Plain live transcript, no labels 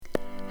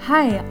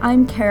Hi,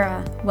 I'm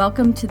Kara.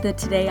 Welcome to the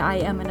Today I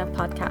Am Enough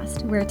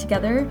podcast, where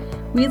together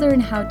we learn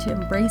how to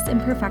embrace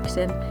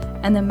imperfection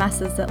and the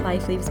messes that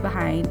life leaves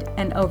behind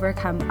and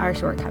overcome our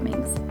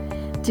shortcomings.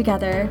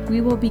 Together, we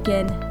will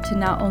begin to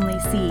not only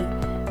see,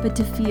 but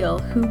to feel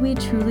who we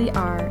truly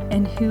are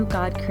and who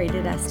God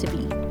created us to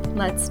be.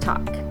 Let's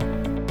talk.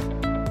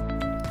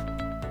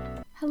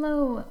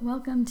 Hello,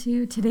 welcome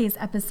to today's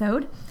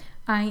episode.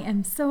 I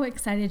am so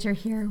excited you're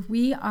here.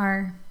 We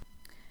are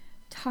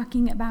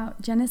talking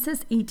about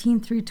Genesis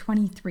 18 through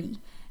 23,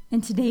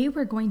 and today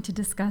we're going to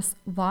discuss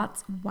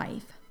Lot's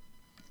wife.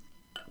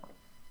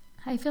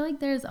 I feel like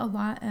there's a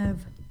lot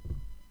of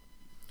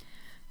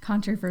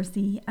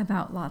controversy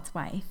about Lot's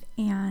wife,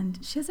 and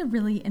she has a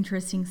really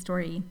interesting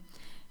story,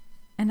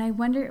 and I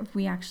wonder if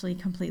we actually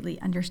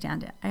completely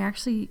understand it.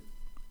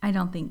 I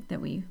don't think that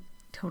we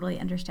totally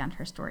understand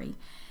her story.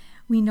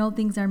 We know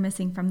things are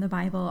missing from the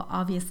Bible.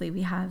 Obviously,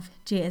 we have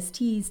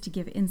JSTs to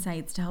give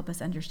insights to help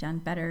us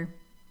understand better.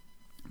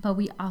 But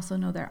we also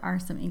know there are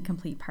some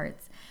incomplete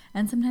parts.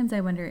 And sometimes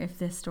I wonder if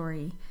this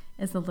story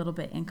is a little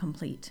bit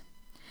incomplete.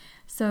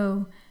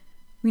 So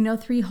we know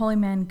 3 holy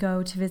men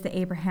go to visit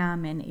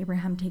Abraham, and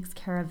Abraham takes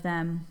care of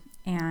them.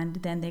 And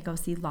then they go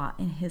see Lot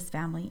and his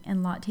family,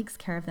 and Lot takes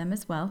care of them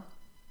as well.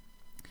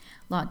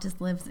 Lot just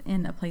lives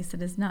in a place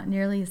that is not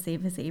nearly as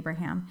safe as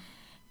Abraham.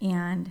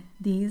 And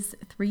these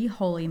 3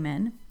 holy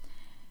men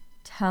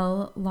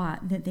tell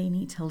Lot that they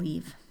need to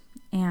leave.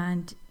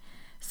 And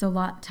so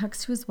Lot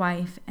talks to his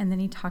wife, and then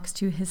he talks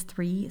to his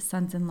 3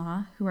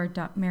 sons-in-law who are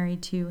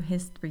married to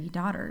his 3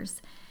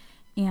 daughters.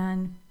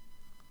 And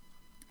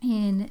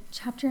in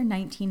chapter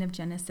 19 of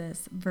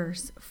Genesis,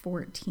 verse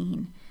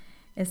 14,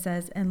 it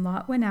says, "And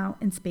Lot went out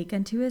and spake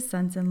unto his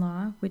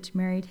sons-in-law, which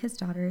married his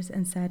daughters,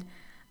 and said,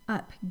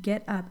 Up,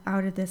 get up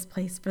out of this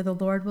place, for the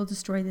Lord will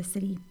destroy the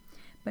city.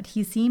 But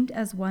he seemed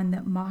as one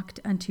that mocked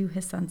unto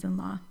his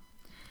sons-in-law.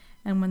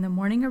 And when the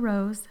morning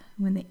arose,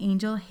 when the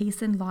angel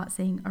hastened Lot,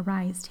 saying,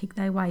 Arise, take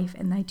thy wife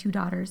and thy 2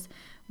 daughters,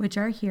 which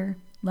are here,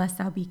 lest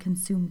thou be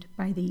consumed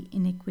by the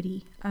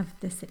iniquity of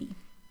the city."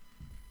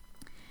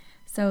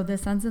 So the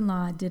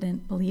sons-in-law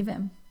didn't believe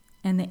him,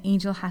 and the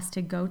angel has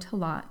to go to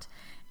Lot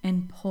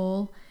and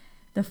pull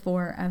the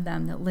 4 of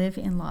them that live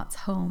in Lot's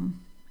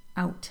home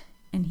out,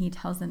 and he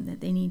tells them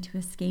that they need to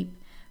escape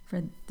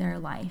for their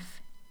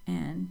life.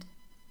 And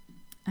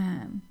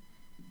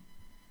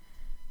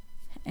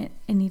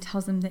he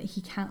tells them that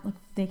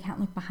they can't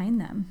look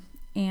behind them.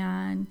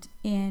 And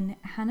in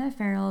Hannah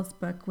Farrell's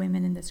book,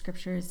 Women in the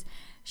Scriptures,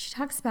 she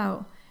talks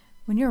about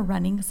when you're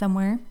running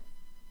somewhere,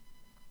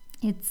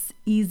 it's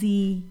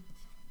easy,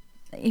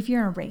 if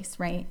you're in a race,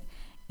 right?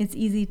 It's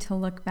easy to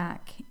look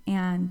back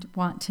and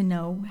want to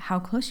know how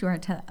close you are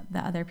to the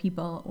other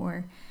people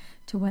or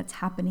to what's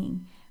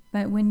happening.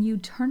 But when you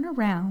turn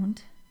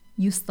around,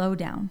 you slow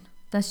down.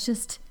 That's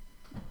just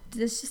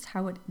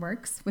how it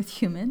works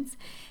with humans.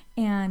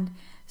 And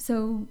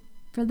so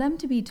for them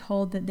to be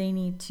told that they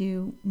need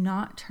to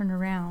not turn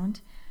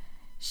around,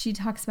 she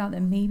talks about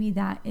that maybe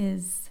that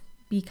is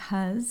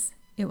because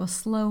it will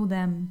slow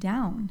them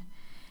down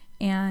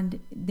and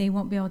they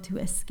won't be able to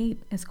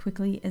escape as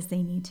quickly as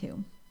they need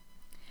to.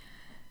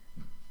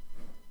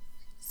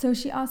 So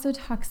she also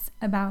talks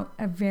about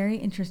a very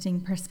interesting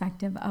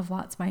perspective of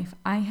Lot's wife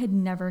I had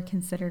never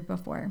considered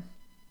before.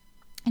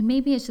 And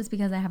maybe it's just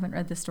because I haven't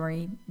read the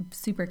story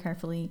super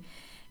carefully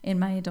in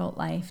my adult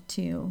life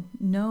to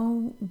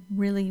know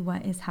really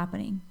what is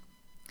happening.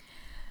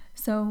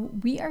 So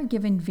we are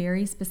given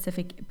very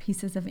specific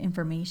pieces of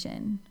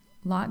information.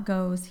 Lot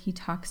goes, he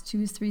talks to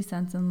his 3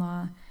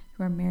 sons-in-law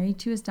who are married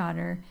to his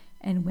daughter,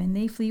 and when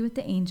they flee with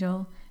the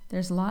angel,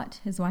 there's Lot,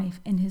 his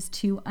wife, and his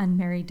 2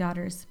 unmarried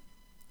daughters.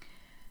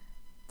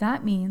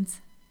 That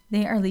means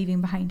they are leaving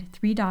behind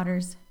 3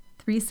 daughters,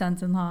 3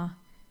 sons-in-law,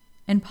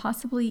 and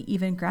possibly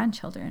even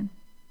grandchildren.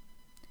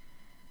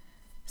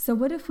 So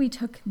what if we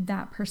took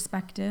that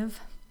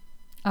perspective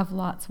of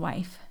Lot's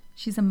wife?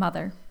 She's a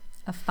mother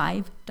of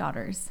 5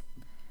 daughters.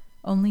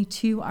 Only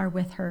 2 are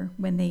with her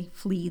when they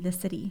flee the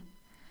city.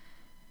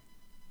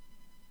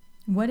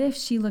 What if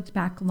she looked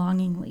back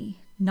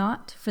longingly,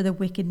 not for the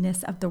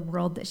wickedness of the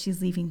world that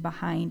she's leaving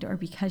behind or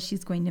because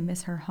she's going to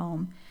miss her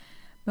home,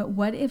 but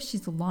what if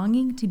she's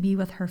longing to be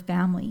with her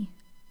family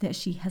that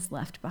she has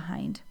left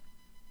behind?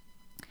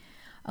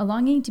 A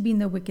longing to be in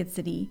the wicked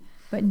city,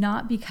 but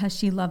not because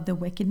she loved the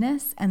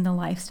wickedness and the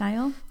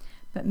lifestyle,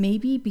 but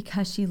maybe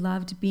because she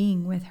loved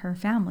being with her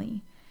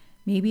family.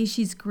 Maybe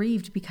she's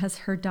grieved because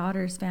her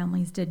daughters'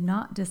 families did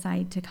not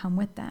decide to come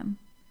with them.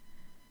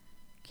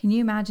 Can you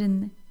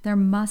imagine? There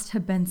must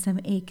have been some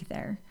ache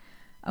there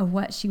of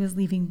what she was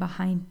leaving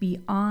behind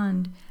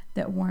beyond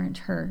that warrant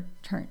her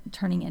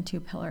turning into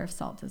a pillar of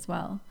salt as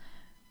well.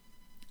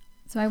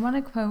 So I want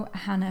to quote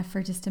Hannah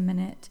for just a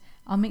minute.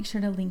 I'll make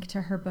sure to link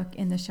to her book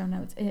in the show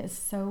notes. It is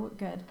so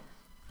good.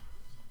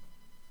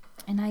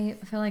 And I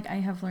feel like I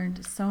have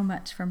learned so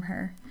much from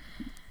her.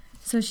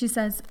 So she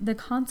says, the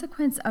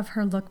consequence of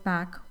her look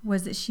back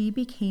was that she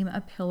became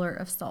a pillar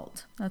of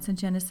salt. That's in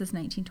Genesis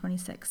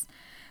 19:26.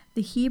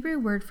 The Hebrew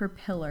word for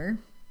pillar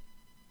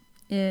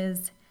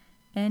is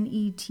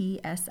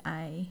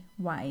Netsibyb.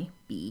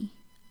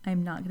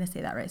 I'm not going to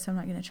say that right, so I'm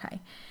not going to try.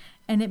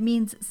 And it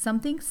means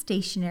something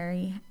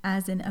stationary,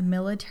 as in a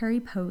military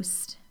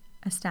post,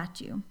 a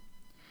statue.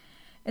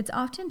 It's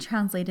often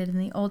translated in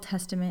the Old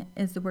Testament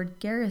as the word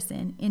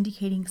garrison,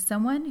 indicating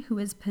someone who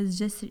is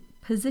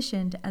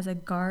positioned as a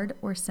guard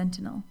or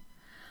sentinel.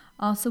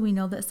 Also, we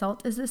know that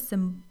salt is a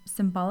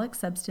symbolic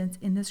substance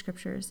in the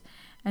scriptures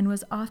and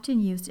was often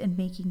used in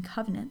making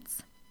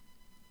covenants.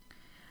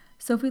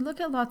 So if we look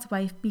at Lot's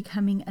wife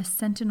becoming a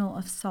sentinel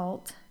of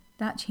salt,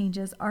 that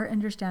changes our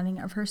understanding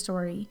of her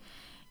story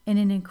in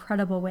an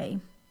incredible way.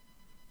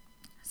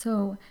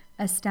 So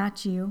a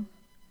statue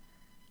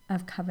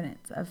of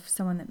covenants, of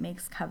someone that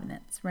makes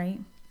covenants, right?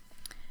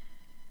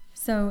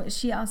 So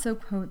she also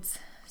quotes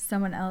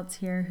someone else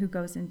here who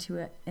goes into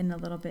it in a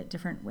little bit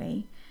different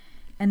way.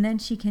 And then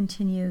she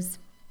continues,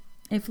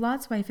 if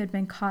Lot's wife had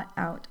been caught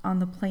out on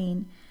the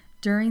plain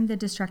during the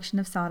destruction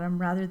of Sodom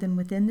rather than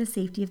within the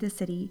safety of the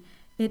city,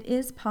 it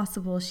is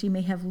possible she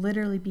may have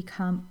literally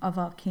become a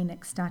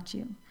volcanic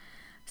statue.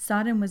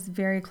 Sodom was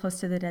very close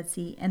to the Dead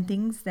Sea, and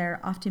things there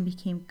often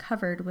became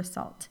covered with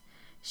salt.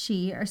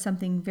 She, or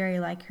something very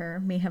like her,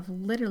 may have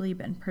literally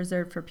been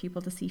preserved for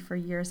people to see for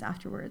years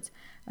afterwards,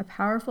 a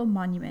powerful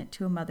monument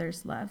to a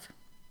mother's love.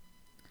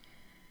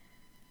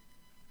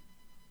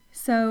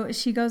 So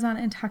she goes on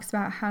and talks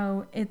about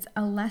how it's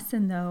a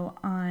lesson, though,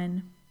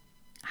 on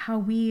how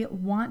we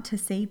want to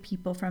save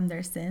people from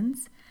their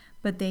sins,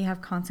 but they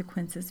have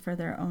consequences for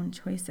their own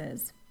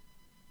choices.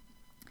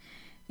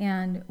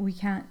 And we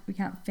can't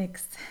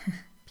fix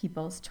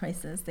people's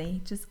choices.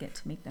 They just get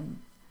to make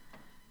them.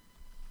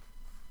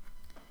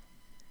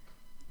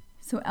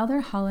 So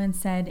Elder Holland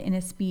said in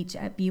a speech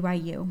at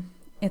BYU,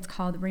 it's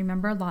called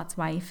Remember Lot's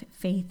Wife,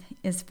 Faith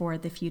is for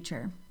the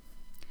Future.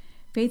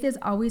 Faith is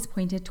always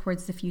pointed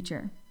towards the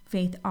future.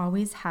 Faith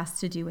always has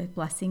to do with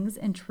blessings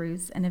and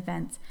truths and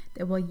events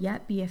that will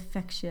yet be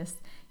efficacious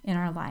in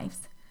our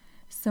lives.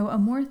 So a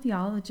more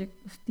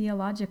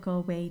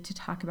theological way to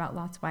talk about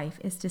Lot's wife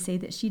is to say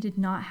that she did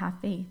not have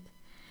faith.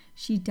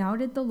 She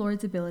doubted the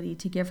Lord's ability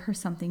to give her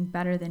something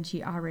better than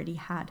she already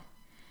had.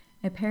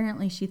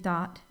 Apparently, she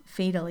thought,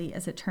 fatally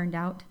as it turned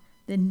out,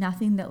 that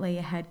nothing that lay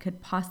ahead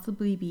could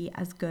possibly be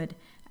as good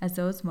as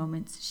those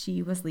moments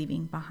she was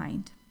leaving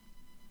behind.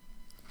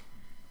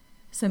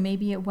 So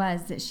maybe it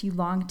was that she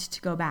longed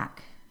to go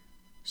back.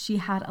 She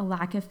had a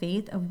lack of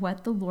faith of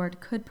what the Lord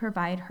could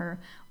provide her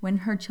when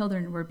her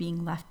children were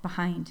being left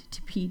behind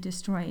to be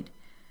destroyed,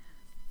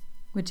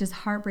 which is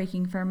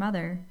heartbreaking for a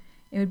mother.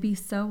 It would be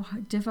so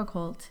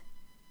difficult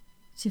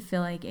to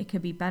feel like it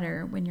could be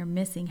better when you're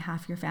missing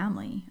half your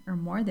family, or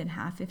more than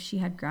half if she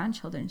had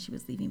grandchildren she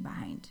was leaving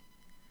behind.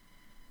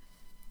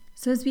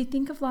 So as we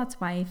think of Lot's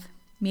wife,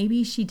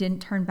 maybe she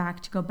didn't turn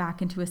back to go back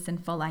into a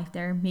sinful life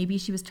there. Maybe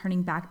she was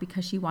turning back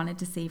because she wanted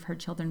to save her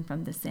children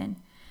from the sin.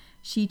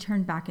 She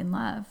turned back in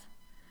love.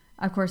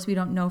 Of course, we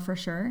don't know for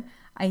sure.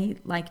 I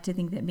like to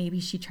think that maybe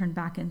she turned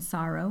back in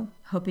sorrow,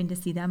 hoping to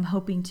see them,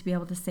 hoping to be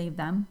able to save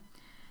them.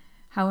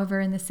 However,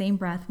 in the same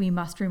breath, we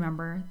must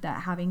remember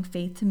that having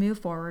faith to move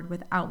forward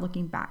without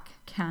looking back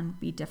can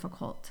be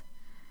difficult.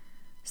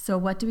 So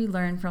what do we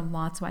learn from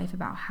Lot's wife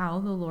about how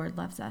the Lord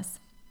loves us?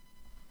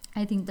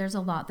 I think there's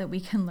a lot that we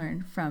can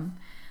learn from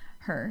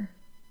her.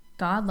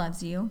 God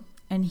loves you,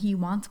 and he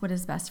wants what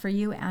is best for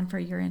you and for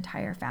your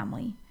entire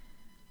family.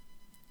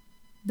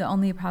 The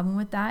only problem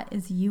with that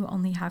is you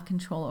only have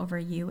control over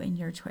you and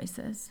your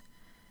choices.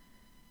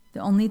 The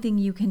only thing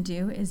you can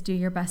do is do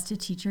your best to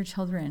teach your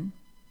children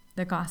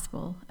the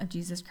gospel of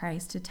Jesus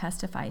Christ, to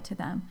testify to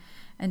them,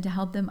 and to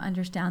help them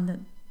understand that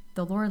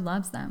the Lord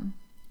loves them,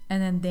 and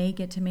then they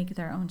get to make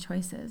their own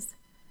choices.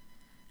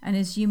 And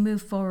as you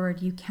move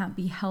forward, you can't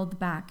be held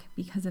back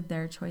because of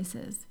their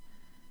choices.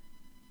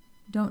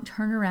 Don't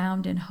turn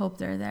around and hope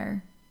they're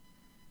there.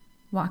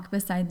 Walk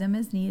beside them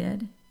as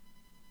needed,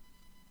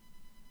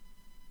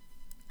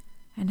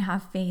 and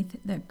have faith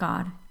that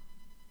God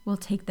will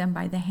take them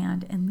by the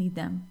hand and lead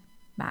them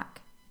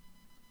back.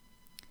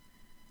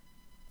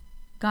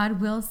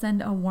 God will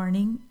send a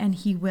warning, and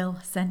he will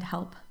send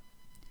help.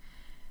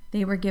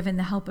 They were given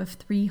the help of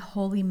 3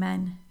 holy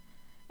men,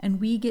 and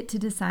we get to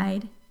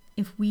decide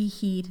if we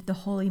heed the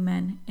holy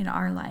men in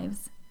our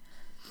lives.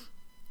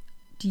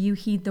 Do you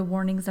heed the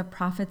warnings of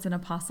prophets and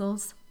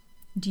apostles?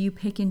 Do you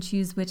pick and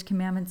choose which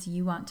commandments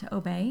you want to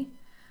obey?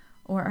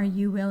 Or are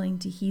you willing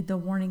to heed the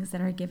warnings that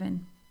are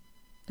given,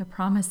 the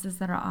promises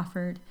that are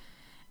offered,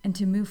 and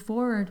to move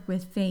forward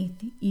with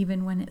faith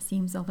even when it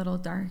seems a little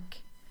dark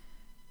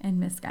and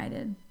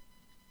misguided?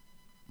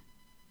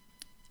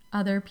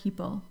 Other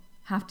people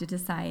have to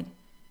decide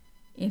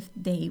if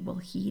they will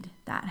heed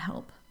that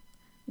help.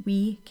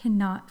 We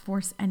cannot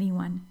force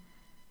anyone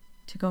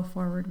to go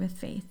forward with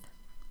faith.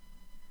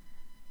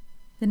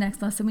 The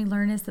next lesson we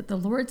learn is that the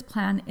Lord's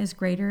plan is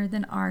greater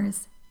than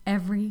ours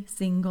every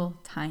single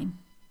time.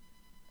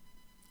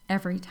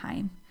 Every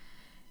time.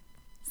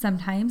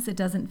 Sometimes it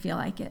doesn't feel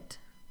like it.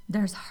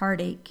 There's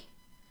heartache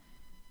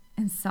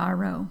and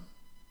sorrow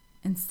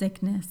and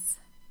sickness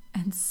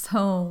and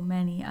so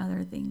many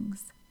other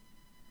things.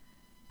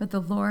 But the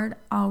Lord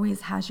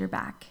always has your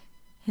back.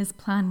 His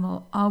plan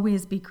will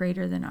always be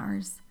greater than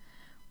ours.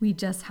 We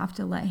just have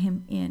to let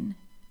him in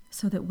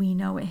so that we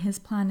know what his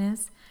plan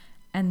is,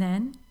 and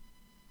then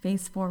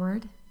face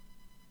forward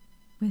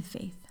with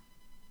faith.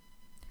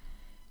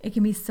 It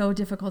can be so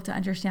difficult to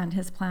understand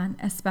his plan,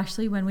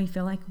 especially when we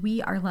feel like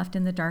we are left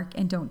in the dark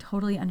and don't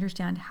totally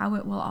understand how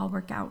it will all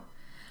work out.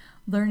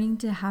 Learning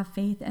to have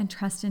faith and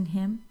trust in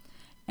him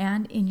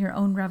and in your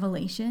own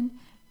revelation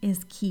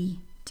is key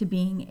to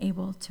being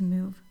able to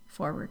move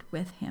forward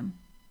with him.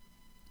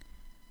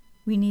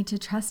 We need to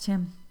trust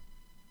him.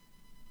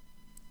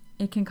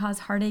 It can cause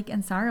heartache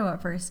and sorrow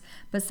at first,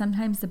 but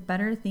sometimes the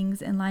better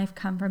things in life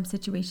come from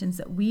situations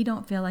that we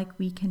don't feel like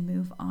we can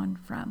move on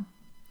from.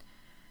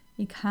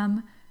 They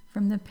come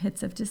from the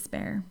pits of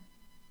despair.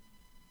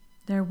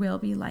 There will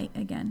be light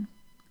again.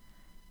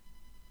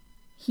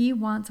 He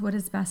wants what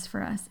is best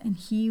for us, and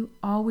he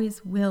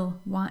always will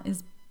want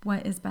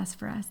what is best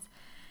for us.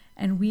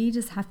 And we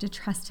just have to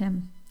trust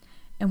him,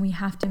 and we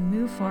have to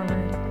move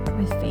forward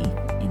with faith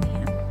in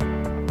him.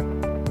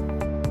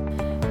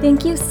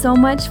 Thank you so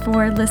much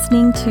for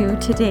listening to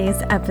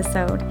today's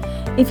episode.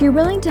 If you're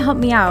willing to help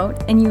me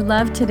out and you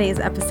love today's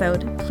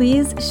episode,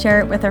 please share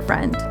it with a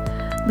friend.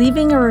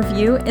 Leaving a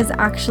review is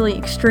actually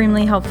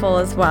extremely helpful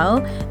as well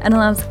and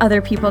allows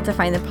other people to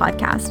find the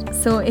podcast.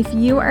 So if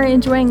you are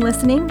enjoying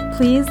listening,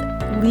 please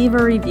leave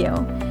a review.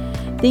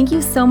 Thank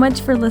you so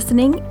much for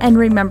listening, and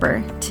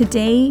remember,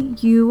 today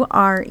you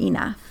are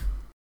enough.